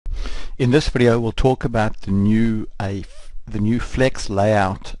In this video we'll talk about the new Flex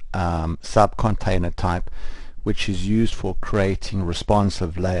layout sub-container type, which is used for creating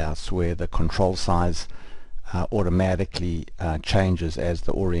responsive layouts where the control size automatically changes as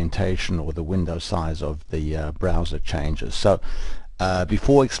the orientation or the window size of the browser changes. So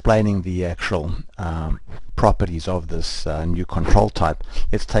before explaining the actual properties of this new control type,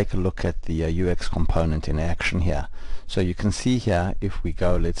 let's take a look at the UX component in action here. So you can see here, if we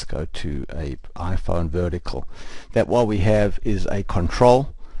go, let's go to a iPhone vertical, that what we have is a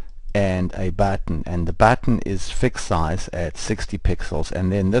control and a button, and the button is fixed size at 60 pixels,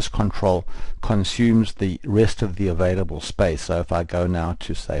 and then this control consumes the rest of the available space. So if I go now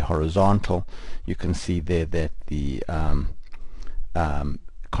to say horizontal, you can see there that the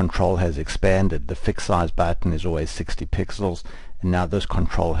control has expanded. The fixed size button is always 60 pixels, and now this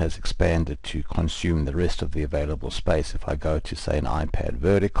control has expanded to consume the rest of the available space. If I go to say an iPad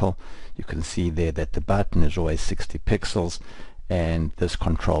vertical, you can see there that the button is always 60 pixels and this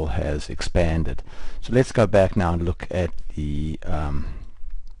control has expanded. So let's go back now and look at the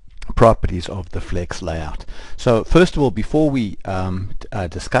properties of the Flex layout. So first of all, before we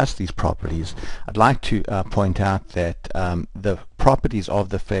discuss these properties, I'd like to point out that the properties of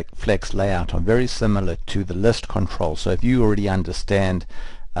the Flex layout are very similar to the list control. So if you already understand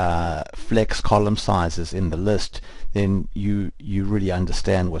flex column sizes in the list, then you really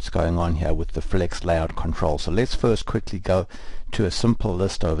understand what's going on here with the Flex layout control. So let's first quickly go to a simple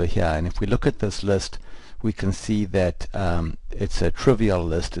list over here, and if we look at this list, we can see that it's a trivial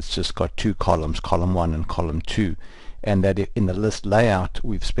list. It's just got two columns, column 1 and column 2, and that in the list layout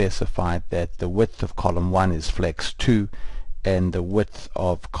we've specified that the width of column 1 is flex 2 and the width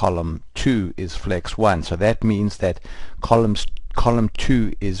of column 2 is flex 1. So that means that column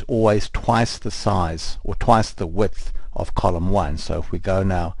 2 is always twice the size or twice the width of column 1. So if we go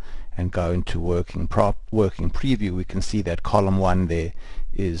now and go into working preview, we can see that column 1 there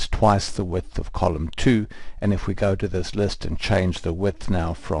is twice the width of column 2, and if we go to this list and change the width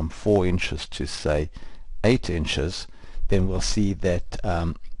now from 4 inches to say 8 inches, then we'll see that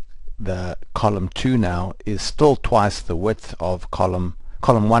the column 2 now is still twice the width of column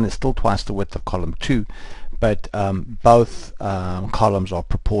 1 is still twice the width of column 2, but both columns are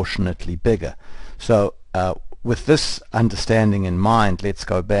proportionately bigger. So with this understanding in mind, let's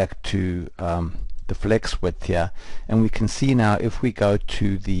go back to the flex width here, and we can see now if we go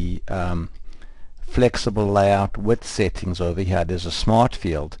to the flexible layout width settings over here, there's a smart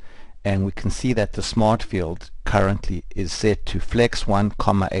field, and we can see that the smart field currently is set to flex 1,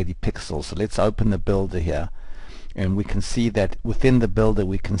 80 pixels. So let's open the builder here, and we can see that within the builder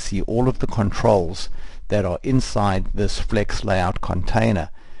we can see all of the controls that are inside this flex layout container,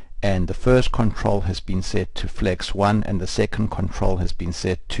 and the first control has been set to flex 1 and the second control has been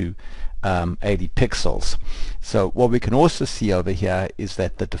set to 80 pixels. So what we can also see over here is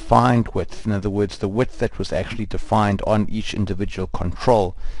that the defined width, in other words the width that was actually defined on each individual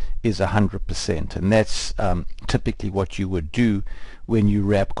control, is 100%, and that's typically what you would do when you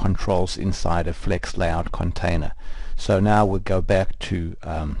wrap controls inside a flex layout container. So now we'll go back to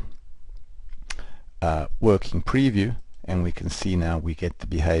working preview, and we can see now we get the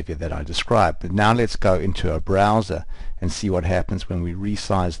behavior that I described. But now let's go into a browser and see what happens when we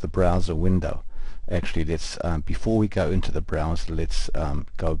resize the browser window. Actually, let's before we go into the browser, let's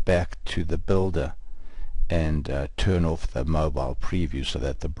go back to the builder and turn off the mobile preview so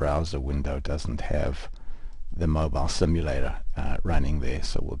that the browser window doesn't have the mobile simulator running there.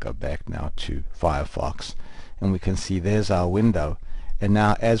 So we'll go back now to Firefox, and we can see there's our window, and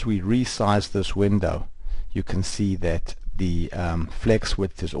now as we resize this window, you can see that the flex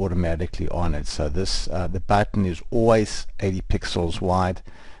width is automatically on it. So this the button is always 80 pixels wide,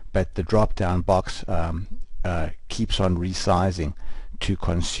 but the drop down box keeps on resizing to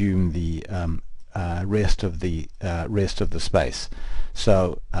consume the rest of the space.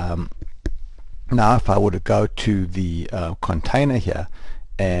 So now if I were to go to the container here,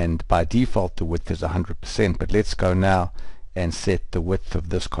 and by default the width is 100%, but let's go now and set the width of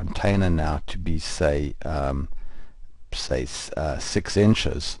this container now to be say 6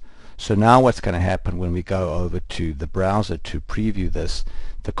 inches. So now what's going to happen when we go over to the browser to preview this,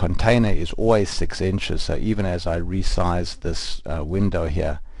 the container is always 6 inches. So even as I resize this window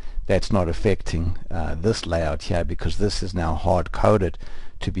here, that's not affecting this layout here, because this is now hard coded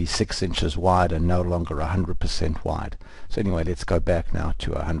to be 6 inches wide and no longer 100% wide. So anyway, let's go back now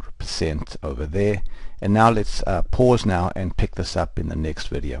to 100% over there, and now let's pause now and pick this up in the next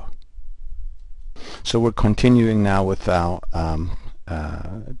video. So we're continuing now with our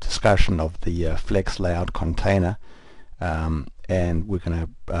discussion of the Flex layout container, and we're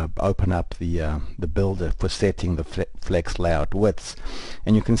going to open up the builder for setting the flex layout widths.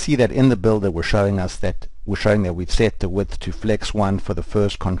 And you can see that in the builder we're showing that we've set the width to flex 1 for the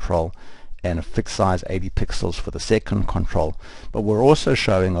first control and a fixed size 80 pixels for the second control. But we're also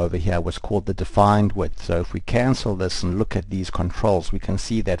showing over here what's called the defined width. So if we cancel this and look at these controls, we can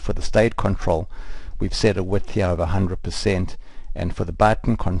see that for the state control we've set a width here of 100%, and for the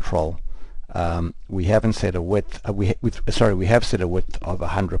button control we haven't set a width. We have set a width of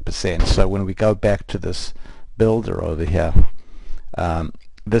 100%. So when we go back to this builder over here,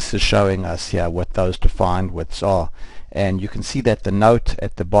 this is showing us here what those defined widths are. And you can see that the note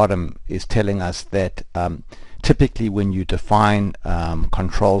at the bottom is telling us that typically when you define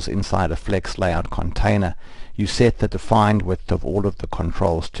controls inside a flex layout container, you set the defined width of all of the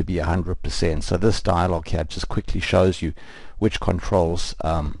controls to be 100%. So this dialog here just quickly shows you which controls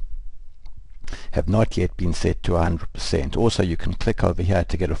have not yet been set to 100%. Also, you can click over here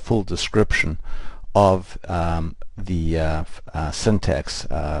to get a full description of the syntax,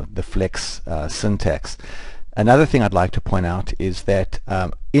 the flex syntax. Another thing I'd like to point out is that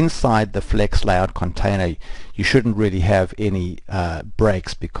inside the flex layout container you shouldn't really have any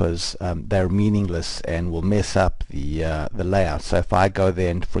breaks, because they're meaningless and will mess up the layout. So if I go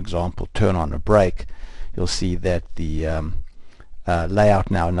there and, for example, turn on a break, you'll see that the layout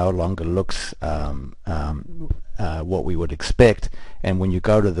now no longer looks what we would expect. And when you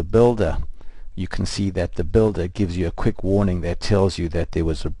go to the builder, you can see that the builder gives you a quick warning that tells you that there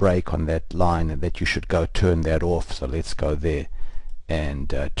was a break on that line and that you should go turn that off. So let's go there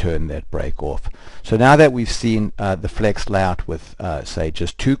and turn that break off. So now that we've seen the flex layout with say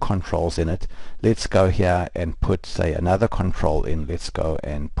just 2 controls in it, let's go here and put, say, another control in. Let's go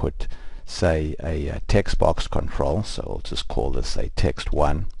and put, say, a text box control. So I'll just call this, say, text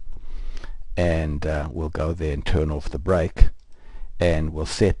 1, and we'll go there and turn off the break, and we'll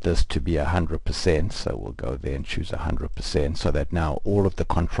set this to be 100%. So we'll go there and choose 100%, so that now all of the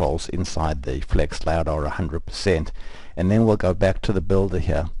controls inside the flex layout are 100%. And then we'll go back to the builder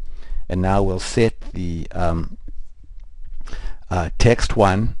here, and now we'll set the text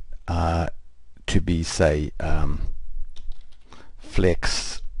 1 to be, say,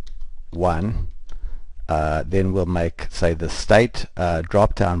 flex 1. Then we'll make, say, the state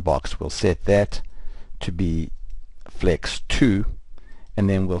drop down box, we'll set that to be flex 2, and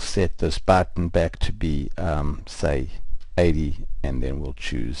then we'll set this button back to be say 80, and then we'll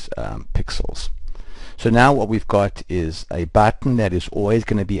choose pixels. So now what we've got is a button that is always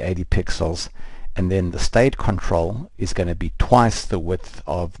going to be 80 pixels, and then the state control is going to be twice the width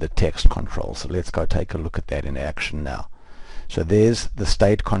of the text control. So let's go take a look at that in action now. So there's the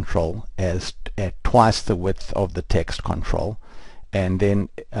state control at twice the width of the text control. And then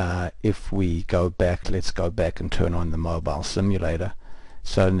if we go back, let's go back and turn on the mobile simulator.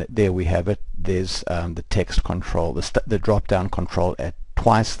 So there we have it. There's the text control, the drop down control at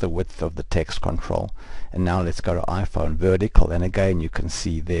twice the width of the text control. And now let's go to iPhone vertical, and again you can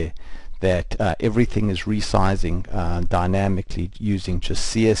see there that everything is resizing dynamically using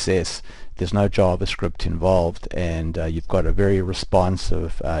just CSS. There's no JavaScript involved, and you've got a very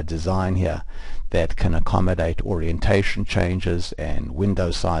responsive design here that can accommodate orientation changes and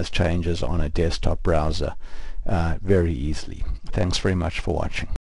window size changes on a desktop browser very easily. Thanks very much for watching.